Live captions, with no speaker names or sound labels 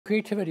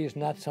Creativity is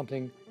not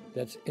something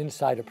that's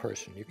inside a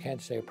person. You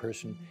can't say a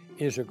person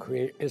is or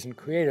isn't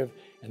creative,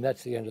 and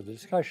that's the end of the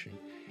discussion.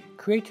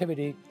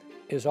 Creativity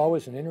is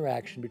always an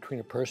interaction between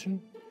a person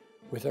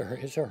with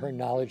his or her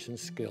knowledge and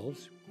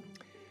skills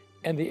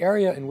and the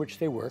area in which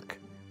they work,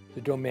 the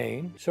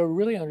domain. So to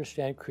really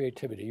understand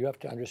creativity, you have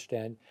to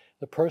understand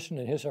the person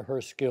and his or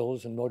her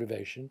skills and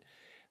motivation,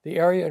 the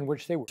area in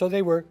which they work. So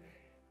the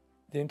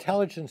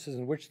intelligences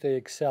in which they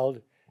excelled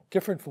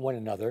different from one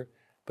another,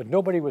 but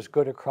nobody was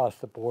good across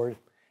the board,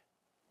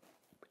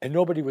 and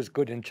nobody was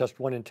good in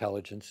just one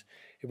intelligence.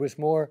 It was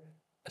more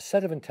a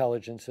set of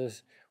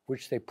intelligences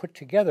which they put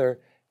together,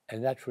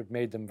 and that's what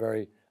made them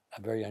very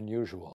unusual.